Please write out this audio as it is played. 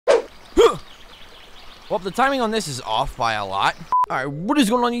Well, the timing on this is off by a lot. Alright, what is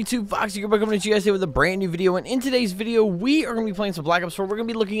going on YouTube? Foxy Grandpa coming to you guys here with a brand new video, and in today's video, we are going to be playing some Black Ops 4. We're going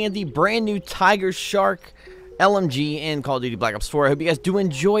to be looking at the brand new Tigershark LMG in Call of Duty Black Ops 4. I hope you guys do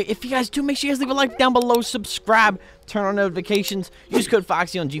enjoy. If you guys do, make sure you guys leave a like down below, subscribe, turn on notifications, use code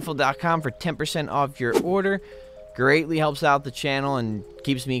FOXY on gfuel.com for 10% off your order. Greatly helps out the channel and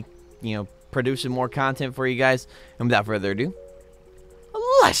keeps me, producing more content for you guys. And without further ado,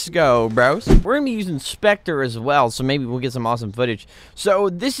 let's go, bros. We're gonna be using Spectre as well, so maybe we'll get some awesome footage. So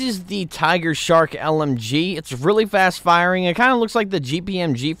this is the Tigershark LMG. It's really fast firing. It kind of looks like the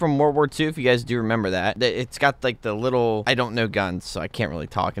GPMG from World War II, if you guys do remember that. It's got like the little, I don't know guns, so I can't really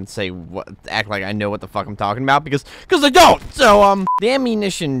talk and say act like I know what the fuck I'm talking about because I don't. So the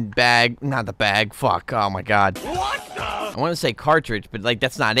ammunition bag, not the bag. Fuck. Oh my god. What the? I want to say cartridge, but like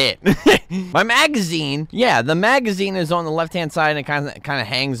that's not it. My magazine, yeah, the magazine is on the left-hand side and it kind of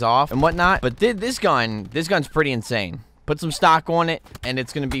hangs off and whatnot. But this gun's pretty insane. Put some stock on it, and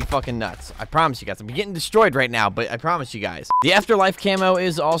it's gonna be fucking nuts. I promise you guys. I'm getting destroyed right now, but I promise you guys. The Afterlife camo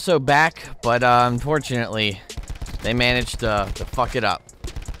is also back, but unfortunately, they managed to fuck it up.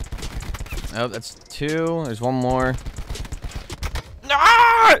 Oh, that's two. There's one more.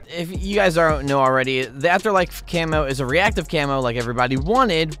 If you guys don't know already, the Afterlife camo is a reactive camo like everybody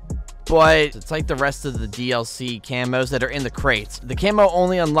wanted, but it's like the rest of the DLC camos that are in the crates. The camo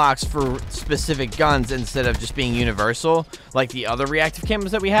only unlocks for specific guns instead of just being universal like the other reactive camos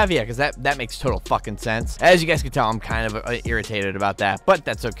that we have. Yeah, because that makes total fucking sense. As you guys can tell, I'm kind of irritated about that, but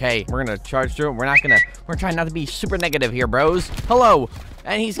that's okay. We're gonna charge through it. We're trying not to be super negative here, bros. Hello.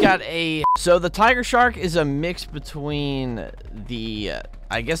 And he's got a... So the Tigershark is a mix between the,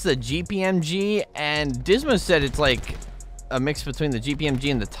 I guess the GPMG, and Dismo said it's like a mix between the GPMG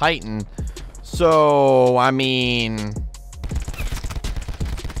and the Titan. So, I mean...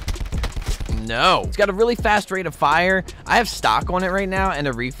 No. It's got a really fast rate of fire. I have stock on it right now and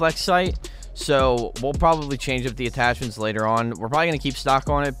a reflex sight. So, we'll probably change up the attachments later on. We're probably going to keep stock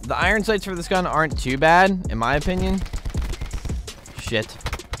on it. The iron sights for this gun aren't too bad, in my opinion. Shit.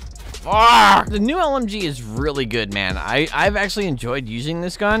 Ah! The new LMG is really good, man. I've actually enjoyed using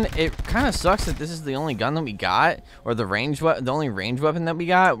this gun. It kind of sucks that this is the only gun that we got, or the only range weapon that we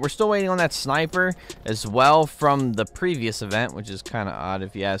got. We're still waiting on that sniper as well from the previous event, which is kind of odd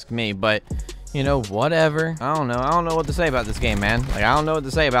if you ask me, but you know, whatever. I don't know what to say about this game, man. Like, I don't know what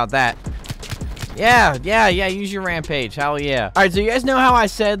to say about that. Yeah, use your rampage. Hell yeah. Alright, so you guys know how I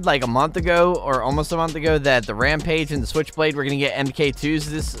said like a month ago, or almost a month ago, that the rampage and the switchblade were gonna get MK2s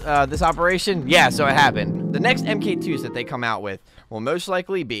this operation? Yeah, so it happened. The next MK2s that they come out with will most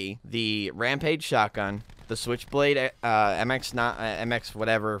likely be the rampage shotgun, the switchblade MX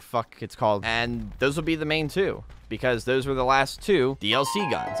whatever fuck it's called, and those will be the main two, because those were the last two DLC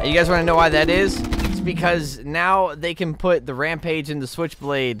guns. And you guys want to know why that is? It's because now they can put the Rampage and the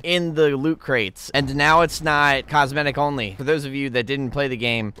Switchblade in the loot crates, and now it's not cosmetic only, for those of you that didn't play the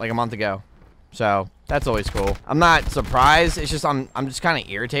game like a month ago. So that's always cool. I'm not surprised. It's just I'm just kind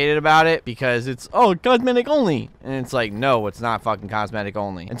of irritated about it because it's, oh, cosmetic only, and it's like, no, it's not fucking cosmetic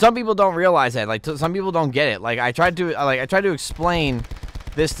only. And some people don't realize that. Like, some people don't get it. Like, I tried to explain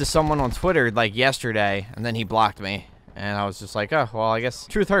this to someone on Twitter like yesterday, and then he blocked me, and I was just like, oh well, I guess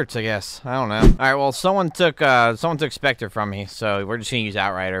truth hurts, I guess. I don't know. All right, well, someone took Spectre from me, so we're just gonna use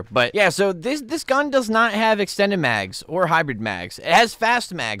Outrider. But yeah, so this gun does not have extended mags or hybrid mags. It has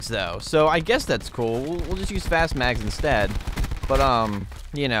fast mags though, so I guess that's cool. We'll just use fast mags instead. But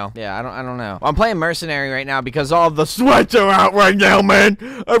you know, yeah, I don't know. Well, I'm playing Mercenary right now because all the sweats are out right now, man.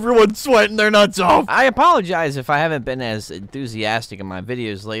 Everyone's sweating their nuts off. I apologize if I haven't been as enthusiastic in my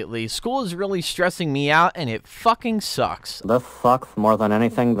videos lately. School is really stressing me out, and it fucking sucks. This sucks more than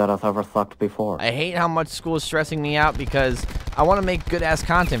anything that has ever sucked before. I hate how much school is stressing me out because I want to make good-ass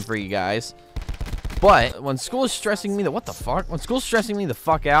content for you guys. But when school is stressing me what the fuck? When school's stressing me the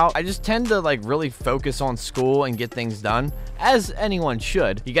fuck out, I just tend to like really focus on school and get things done, as anyone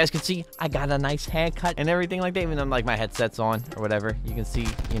should. You guys can see I got a nice haircut and everything like that, even though like my headset's on or whatever. You can see,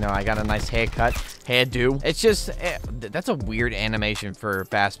 I got a nice haircut, hairdo. It's just, that's a weird animation for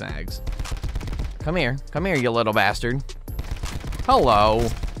fast mags. Come here, you little bastard. Hello.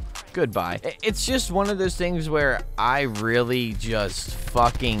 Goodbye. It's just one of those things where I really just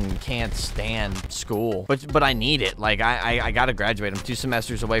fucking can't stand school, but I need it. Like, I gotta graduate. I'm 2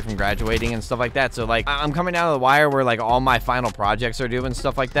 semesters away from graduating and stuff like that, so like I'm coming down to the wire where like all my final projects are due and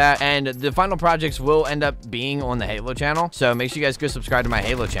stuff like that, and the final projects will end up being on the Halo channel, so make sure you guys go subscribe to my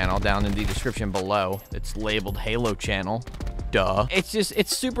Halo channel down in the description below. It's labeled Halo channel. duh.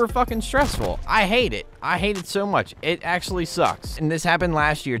 It's super fucking stressful. I hate it. I hate it so much. It actually sucks. And this happened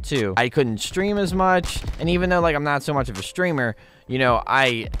last year too. I couldn't stream as much, and even though like I'm not so much of a streamer, you know,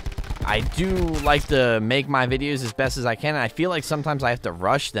 I do like to make my videos as best as I can, and I feel like sometimes I have to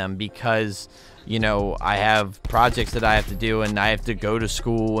rush them because, you know, I have projects that I have to do, and I have to go to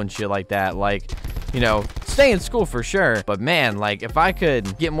school and shit like that. Like, you know, stay in school for sure, but man, like, if I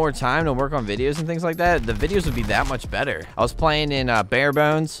could get more time to work on videos and things like that, the videos would be that much better. I was playing in Bare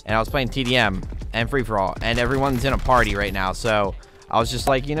Bones, and I was playing TDM and Free For All, and everyone's in a party right now, so I was just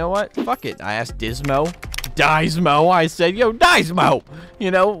like, you know what? Fuck it. I asked Dismo. I said, yo, Dismo, you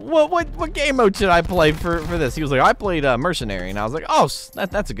know, what game mode should I play for this? He was like, I played Mercenary, and I was like, oh,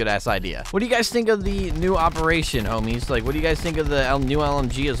 that's a good ass idea. What do you guys think of the new operation, homies? Like, what do you guys think of the new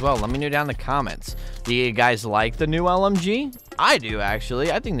LMG as well? Let me know down in the comments. Do you guys like the new LMG? I do,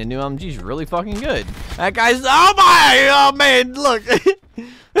 actually. I think the new LMG is really fucking good. That guy's, oh man, look.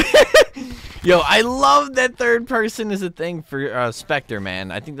 Yo, I love that third person is a thing for Spectre,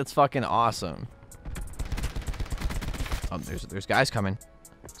 man. I think that's fucking awesome. Oh, there's guys coming.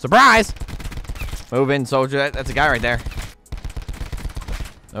 Surprise! Move in, soldier. That's a guy right there.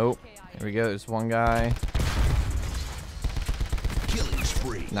 Oh, here we go. There's one guy. Killing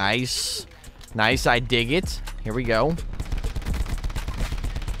spree. Nice. Nice, I dig it. Here we go.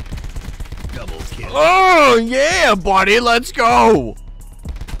 Double kill. Oh, yeah, buddy. Let's go.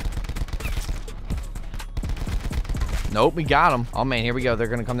 Nope, we got him. Oh, man, here we go. They're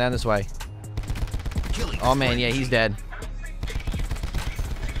going to come down this way. Oh, man, yeah, he's dead.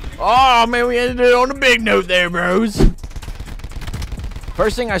 Oh, man, we ended it on a big note there, bros. The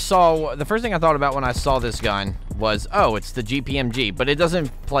first thing I thought about when I saw this gun was, oh, it's the GPMG, but it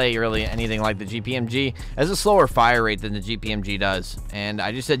doesn't play really anything like the GPMG. It has a slower fire rate than the GPMG does, and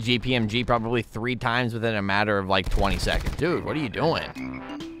I just said GPMG probably 3 times within a matter of like 20 seconds. Dude, what are you doing?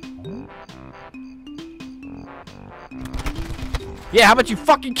 Yeah, how about you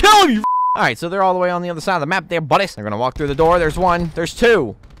fucking kill him, you All right, so they're all the way on the other side of the map there, buddies. They're gonna walk through the door. There's one. There's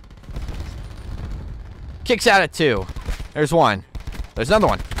 2. Kicks out at 2. There's 1. There's another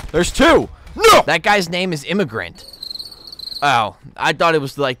one. There's 2. No! That guy's name is Immigrant. Oh, I thought it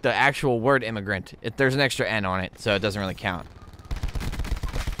was like the actual word immigrant. There's an extra N on it, so it doesn't really count.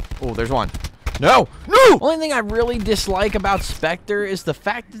 Oh, there's 1. No! No! Only thing I really dislike about Spectre is the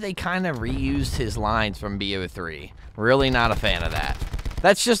fact that they kind of reused his lines from BO3. Really not a fan of that.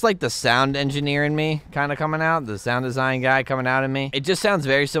 That's just like the sound engineer in me kind of coming out, the sound design guy coming out in me. It just sounds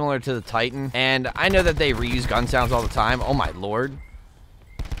very similar to the Titan, and I know that they reuse gun sounds all the time. Oh my lord.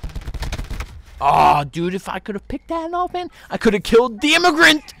 Oh, dude, if I could have picked that off, man, I could have killed the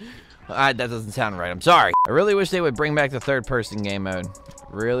immigrant. That doesn't sound right. I'm sorry. I really wish they would bring back the third-person game mode.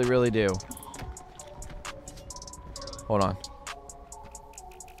 Really, really do. Hold on.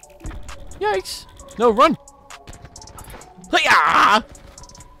 Yikes. No, run. Hi-ya!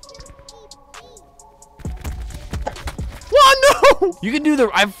 Oh, no! You can do the,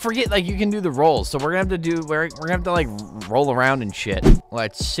 I forget, like, you can do the rolls. So we're gonna have to do, we're gonna have to, like, roll around and shit.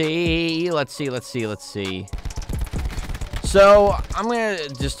 Let's see. So, I'm gonna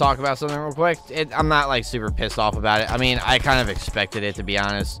just talk about something real quick. I'm not, like, super pissed off about it. I mean, I kind of expected it, to be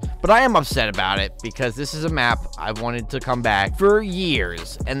honest. But I am upset about it, because this is a map I wanted to come back for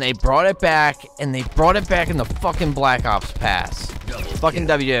years. And they brought it back, and they brought it back in the fucking Black Ops Pass. Fucking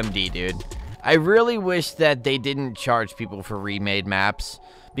WMD, dude. I really wish that they didn't charge people for remade maps,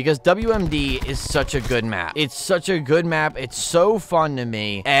 because WMD is such a good map. It's such a good map. It's so fun to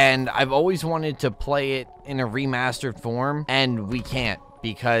me, and I've always wanted to play it in a remastered form, and we can't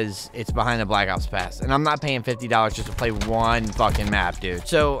because it's behind the Black Ops Pass, and I'm not paying $50 just to play one fucking map, dude.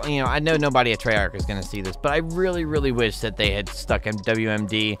 So, you know, I know nobody at Treyarch is gonna see this, but I really, really wish that they had stuck in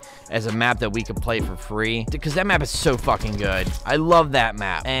WMD as a map that we could play for free, because that map is so fucking good. I love that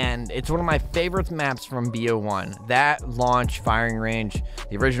map, and it's one of my favorite maps from BO1. That, Launch, Firing Range,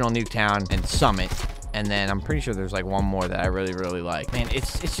 the original Nuketown, and Summit. And then I'm pretty sure there's like one more that I really, really like. Man,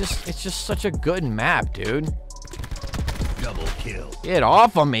 it's just such a good map, dude. Double kill. Get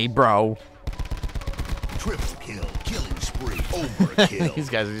off of me, bro. Triple kill. Killing spree. Overkill. These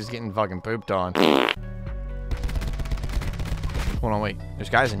guys are just getting fucking pooped on. Hold on, wait. There's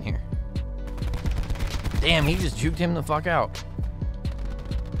guys in here. Damn, he just juked him the fuck out.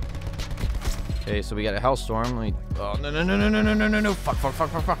 Okay, so we got a Hellstorm. Let me... Oh, no.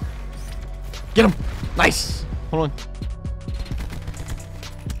 Fuck. Get him. Nice. Hold on.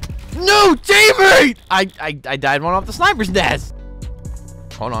 No, teammate! I died one off the sniper's nest.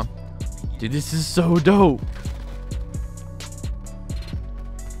 Hold on. Dude, this is so dope.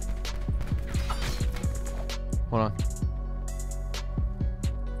 Hold on.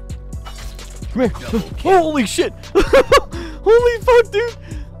 Come here. Holy shit. Holy fuck, dude.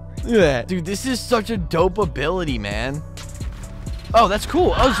 Look at that. Dude, this is such a dope ability, man. Oh, that's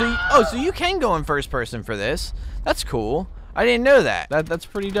cool. So you can go in first person for this. That's cool. I didn't know that. That's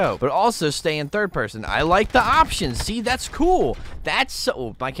pretty dope. But also stay in third person. I like the options. See, that's cool. That's so...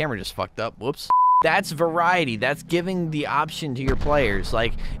 Oh, my camera just fucked up. Whoops. That's variety. That's giving the option to your players.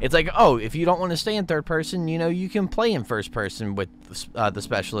 Like, it's like, oh, if you don't want to stay in third person, you know, you can play in first person with the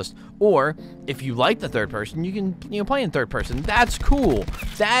specialist. Or if you like the third person, you can, you know, play in third person. That's cool.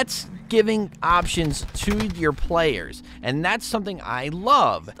 That's giving options to your players, and that's something I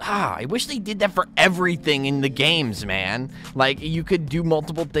love. I wish they did that for everything in the games, man. Like, you could do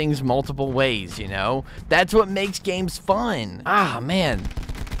multiple things multiple ways, you know? That's what makes games fun. Man.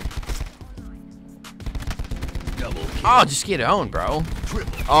 Oh, just get owned, bro.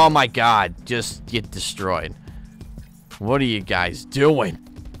 Oh my god, just get destroyed. What are you guys doing?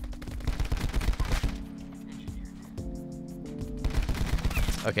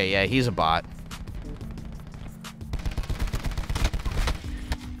 Okay, yeah, he's a bot.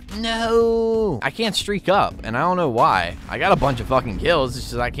 No! I can't streak up, and I don't know why. I got a bunch of fucking kills,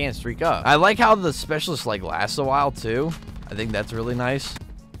 it's just I can't streak up. I like how the specialist, like, lasts a while, too. I think that's really nice.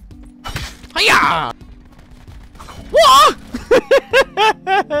 Hiya! What?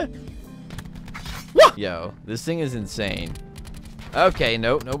 What? Yo, this thing is insane. Okay,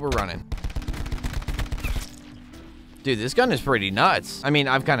 nope, we're running. Dude, this gun is pretty nuts. I mean,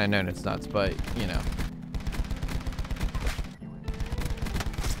 I've kind of known it's nuts, but, you know.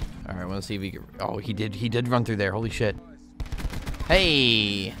 All right, let's see if he can... Oh, he did run through there. Holy shit.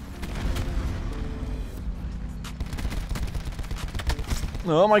 Hey.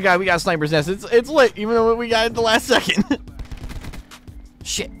 Oh my god, we got a sniper's nest. It's lit, even though we got it the last second.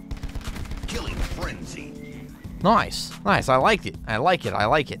 Shit. Killing frenzy. Nice. Nice. I liked it. I like it. I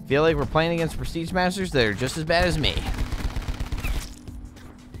like it. Feel like we're playing against Prestige Masters that are just as bad as me.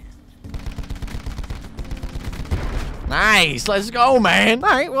 Nice. Let's go, man. All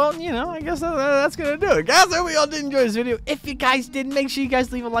right. Well, you know, I guess that's going to do it. Guys, I hope you all did enjoy this video. If you guys did, make sure you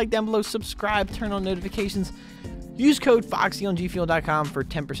guys leave a like down below, subscribe, turn on notifications. Use code FOXY on gfuel.com for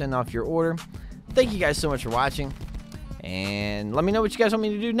 10% off your order. Thank you guys so much for watching. And let me know what you guys want me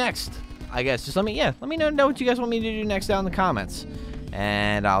to do next. I guess just let me know what you guys want me to do next down in the comments.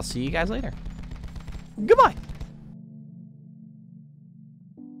 And I'll see you guys later. Goodbye.